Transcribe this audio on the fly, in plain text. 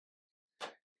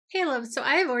Hey love, so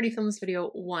I have already filmed this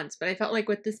video once, but I felt like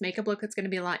with this makeup look, it's going to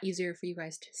be a lot easier for you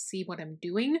guys to see what I'm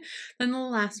doing than the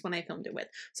last one I filmed it with.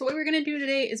 So what we're going to do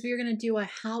today is we are going to do a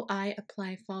how I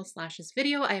apply false lashes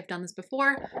video. I have done this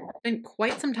before. It's been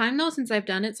quite some time though since I've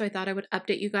done it, so I thought I would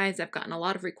update you guys. I've gotten a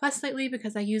lot of requests lately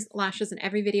because I use lashes in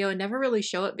every video and never really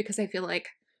show it because I feel like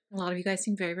a lot of you guys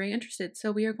seem very, very interested.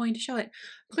 So we are going to show it.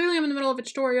 Clearly I'm in the middle of a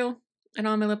tutorial. I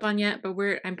don't have my lip on yet, but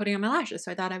I'm putting on my lashes,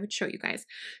 so I thought I would show you guys.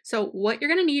 So what you're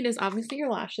gonna need is obviously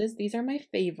your lashes. These are my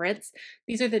favorites.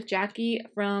 These are the Jackie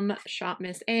from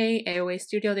ShopmiaaA, AOA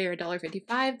Studio. They are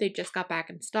 $1.55. They just got back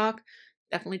in stock.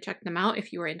 Definitely check them out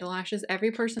if you are into lashes.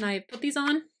 Every person I put these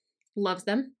on loves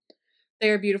them.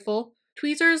 They are beautiful.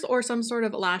 Tweezers or some sort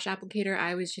of lash applicator.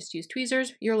 I always just use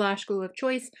tweezers, your lash glue of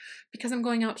choice. Because I'm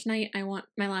going out tonight, I want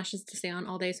my lashes to stay on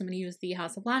all day, so I'm going to use the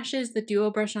House of Lashes. The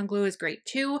Duo Brush On Glue is great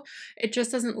too. It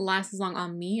just doesn't last as long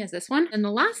on me as this one. And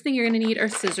the last thing you're going to need are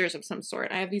scissors of some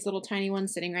sort. I have these little tiny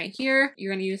ones sitting right here.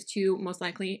 You're going to use to most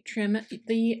likely trim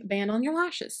the band on your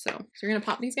lashes. So you're going to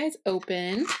pop these guys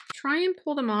open. Try and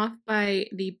pull them off by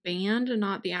the band and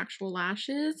not the actual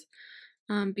lashes.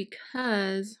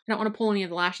 Because I don't want to pull any of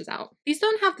the lashes out. These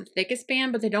don't have the thickest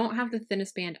band, but they don't have the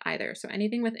thinnest band either. So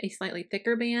anything with a slightly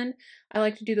thicker band, I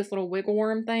like to do this little wiggle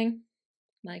worm thing,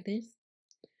 like this,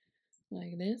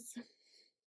 and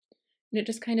it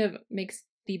just kind of makes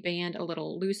the band a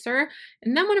little looser.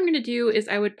 And then what I'm going to do is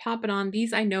I would pop it on.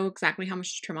 These I know exactly how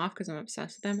much to trim off because I'm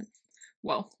obsessed with them.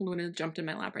 Well, Luna jumped in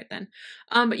my lap right then.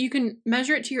 But you can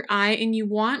measure it to your eye, and you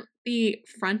want the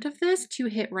front of this to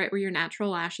hit right where your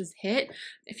natural lashes hit.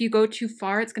 If you go too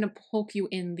far, it's going to poke you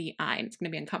in the eye, and it's going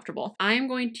to be uncomfortable. I'm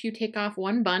going to take off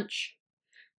one bunch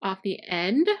off the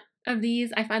end of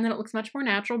these. I find that it looks much more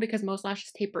natural because most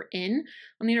lashes taper in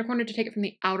on the inner corner to take it from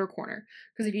the outer corner.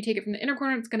 Because if you take it from the inner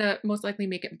corner, it's going to most likely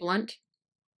make it blunt.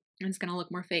 And it's going to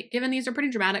look more fake. Given these are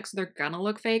pretty dramatic, so they're going to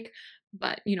look fake,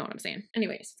 but you know what I'm saying.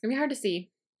 Anyways, it's going to be hard to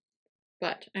see,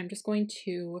 but I'm just going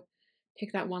to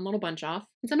take that one little bunch off.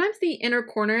 And sometimes the inner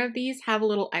corner of these have a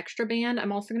little extra band.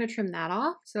 I'm also going to trim that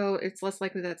off, so it's less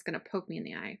likely that it's going to poke me in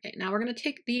the eye. Okay, now we're going to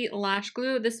take the lash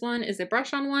glue. This one is a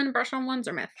brush-on one. Brush-on ones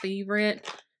are my favorite.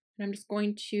 And I'm just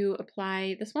going to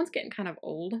apply, this one's getting kind of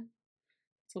old.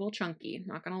 It's a little chunky,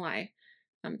 not going to lie.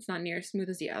 It's not near as smooth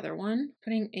as the other one.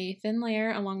 Putting a thin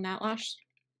layer along that lash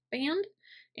band.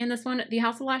 And this one, the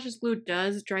House of Lashes glue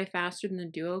does dry faster than the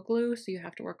Duo glue, so you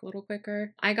have to work a little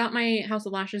quicker. I got my House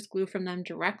of Lashes glue from them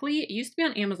directly. It used to be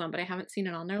on Amazon, but I haven't seen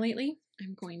it on there lately.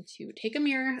 I'm going to take a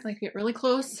mirror, I like to get really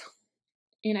close.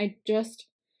 And I just,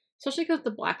 especially because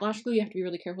the black lash glue, you have to be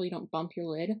really careful you don't bump your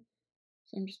lid.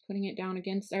 So I'm just putting it down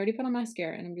against, I already put on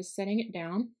mascara, and I'm just setting it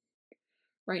down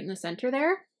right in the center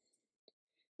there.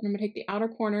 And I'm going to take the outer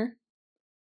corner,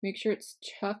 make sure it's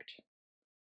tucked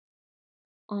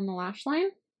on the lash line,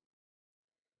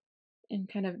 and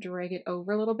kind of drag it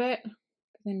over a little bit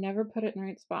because I never put it in the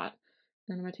right spot.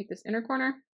 Then I'm going to take this inner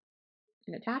corner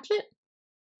and attach it.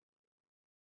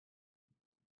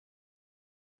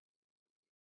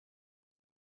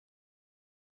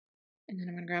 And then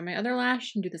I'm going to grab my other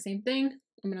lash and do the same thing.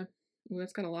 I'm going to, ooh,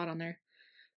 that's got a lot on there.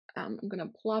 I'm going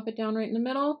to plop it down right in the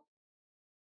middle.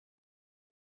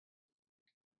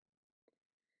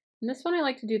 And this one I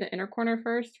like to do the inner corner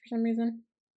first for some reason.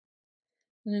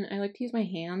 And then I like to use my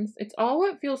hands. It's all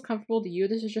what feels comfortable to you.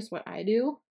 This is just what I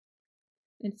do.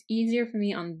 It's easier for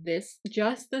me on this.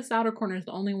 Just this outer corner is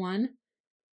the only one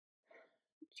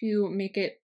to make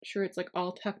it sure it's like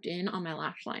all tucked in on my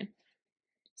lash line.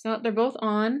 So they're both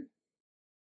on.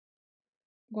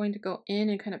 I'm going to go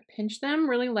in and kind of pinch them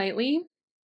really lightly.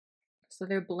 So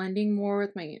they're blending more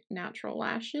with my natural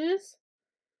lashes.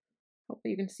 Hopefully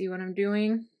you can see what I'm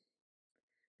doing.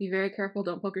 Be very careful,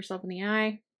 don't poke yourself in the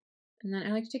eye. And then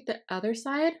I like to take the other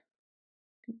side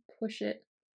and push it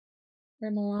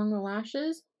right along the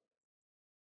lashes.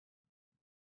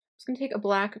 I'm just going to take a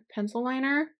black pencil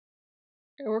liner.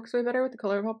 It works way better with the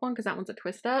ColourPop one because that one's a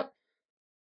twist up.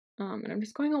 And I'm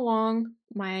just going along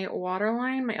my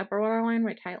waterline, my upper waterline,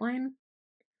 my tight line,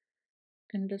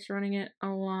 and just running it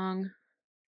along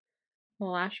the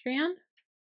lash band.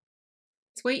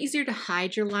 It's way easier to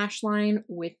hide your lash line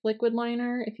with liquid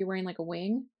liner if you're wearing like a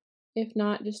wing. If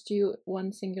not, just do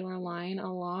one singular line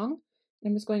along.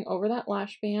 I'm just going over that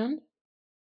lash band,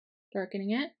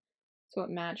 darkening it so it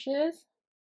matches.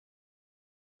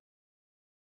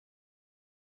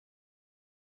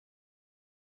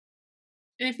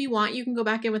 And if you want, you can go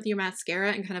back in with your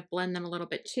mascara and kind of blend them a little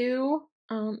bit too.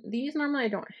 These normally I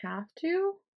don't have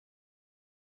to.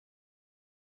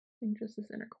 I think just this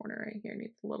inner corner right here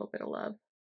needs a little bit of love.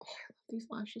 Oh, I love these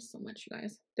lashes so much, you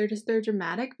guys. They're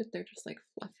dramatic, but they're just like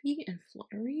fluffy and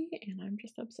fluttery, and I'm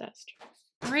just obsessed. obsessed.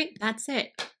 All right, that's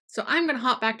it. So I'm going to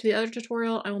hop back to the other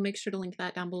tutorial. I will make sure to link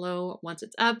that down below once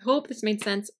it's up. Hope this made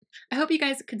sense. I hope you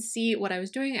guys could see what I was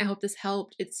doing. I hope this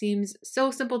helped. It seems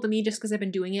so simple to me just because I've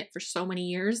been doing it for so many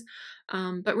years.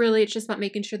 But really, it's just about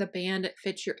making sure the band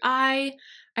fits your eye.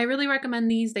 I really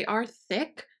recommend these. They are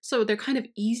thick, so they're kind of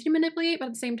easy to manipulate, but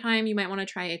at the same time, you might want to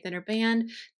try a thinner band.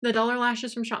 The dollar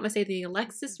lashes from ShopmiaaA, the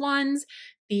Alexis ones,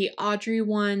 the Audrey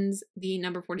ones, the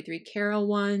number 43 Carol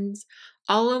ones,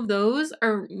 all of those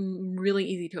are really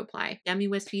easy to apply. Demi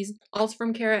wispies, also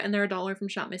from Cara, and they're $1 from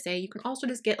ShopmiaaA. You can also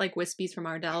just get like wispies from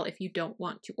Ardell if you don't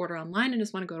want to order online and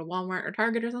just want to go to Walmart or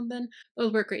Target or something.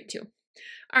 Those work great too.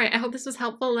 All right, I hope this was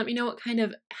helpful. Let me know what kind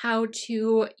of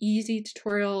how-to easy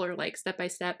tutorial or like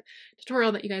step-by-step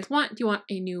tutorial that you guys want. Do you want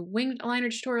a new winged aligner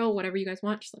tutorial? Whatever you guys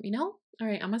want, just let me know. All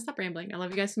right, I'm gonna stop rambling. I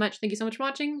love you guys so much. Thank you so much for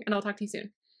watching, and I'll talk to you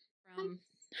soon.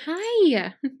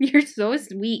 Hi, you're so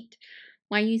sweet.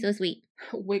 Why are you so sweet?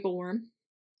 Wiggle worm.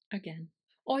 Again.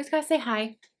 Always gotta say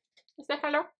hi. Say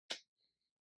hello.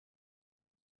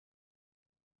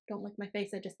 Don't lick my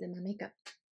face. I just did my makeup.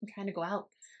 I'm trying to go out.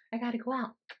 I gotta go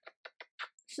out.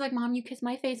 She's like, Mom, you kiss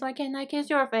my face. Why can't I kiss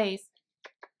your face?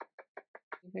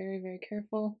 Very, very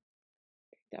careful.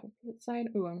 That side.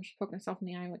 Ooh, I'm just poking myself in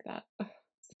the eye like that. Ugh.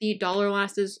 The dollar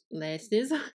lashes